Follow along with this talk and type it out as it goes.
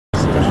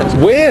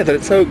weird that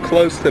it's so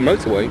close to the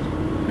motorway.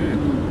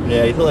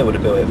 Yeah, you thought they would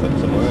have built it from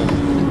somewhere else.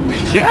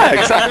 Yeah,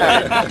 exactly.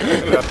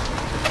 Yeah,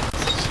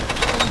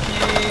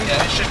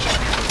 it should just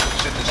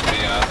be.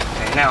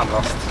 Okay, now I'm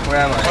lost.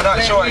 Where am I? Well, no,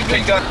 it's alright.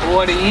 Keep going.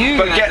 What are you?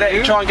 But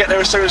try and get there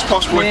as soon as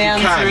possible if you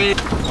can.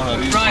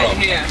 Right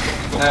here.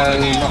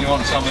 You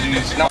want somebody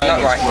who's not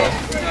right here.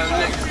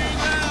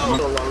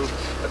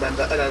 And then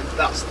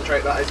that's the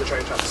train. That is the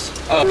train tracks.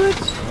 Oh. Man,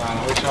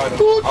 I wish I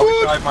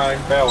had my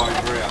own bell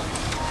over here.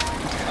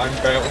 Own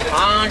bell.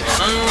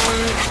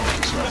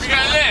 We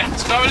got a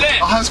lift. Go a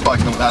lift. I have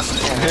spiking all that.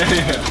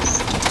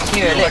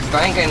 Yeah, a lift,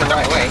 but I ain't going the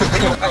right way.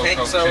 Okay,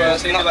 so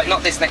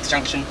not this next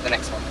junction. The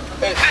next one.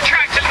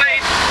 Tractor,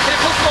 please. Can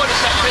you pull forward a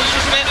second, please?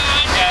 Just a minute.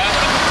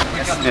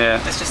 Yeah.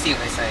 Let's just see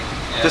what they say.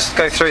 Yeah. Just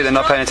go through, they're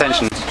not paying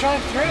attention.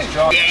 Drive through.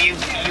 Yeah, you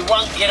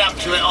won't get up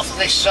to it off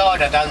this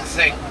side, I don't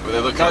think.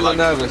 Don't look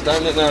nervous,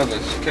 don't look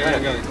nervous. Keep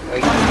on going.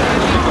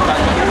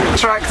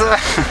 Tractor!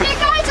 You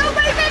guys all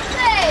move in,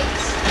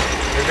 please!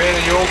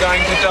 You're all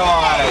going to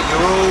die.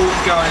 You're all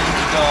going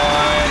to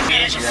die.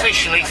 It is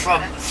officially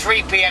from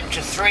 3 PM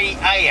to 3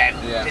 AM.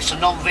 Yeah. It's a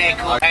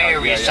non-vehicle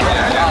area.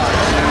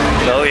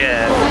 Oh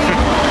yeah.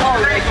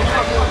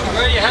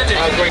 Where are you headed?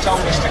 I told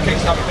Mr. King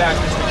coming down.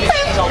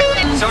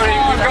 Sorry,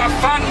 we've got a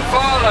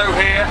Fanfarlo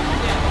here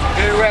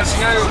who has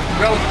no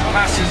relevant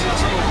masses at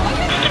all.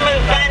 To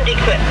move band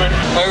equipment.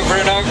 Over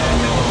and over.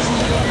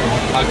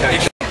 Okay.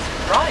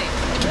 Right.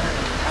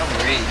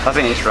 I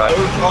think it's right.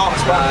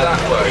 Mark's back that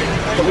way.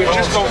 But we're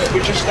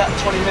just at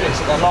 20 minutes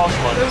at that last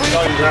one.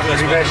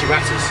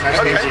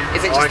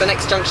 Is it just the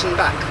next junction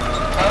back?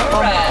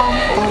 Alright,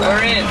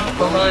 we're in.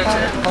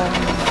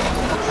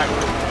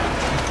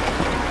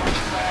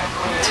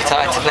 Too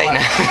tired to play now.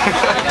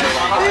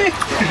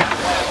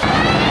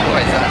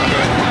 What is that?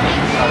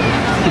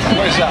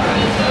 What is that?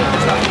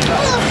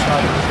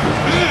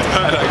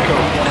 Hello,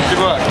 cool. Good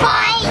work.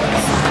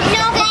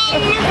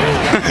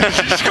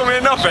 She just got me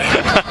a nobbin.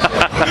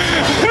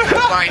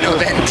 Final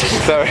bend.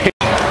 Sorry.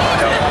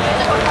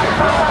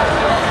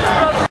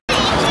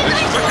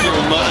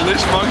 And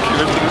this monkey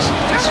and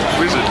this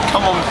wizard.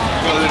 Come on,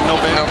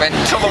 nobbin. Nobbin.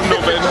 Come on,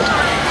 nobbin.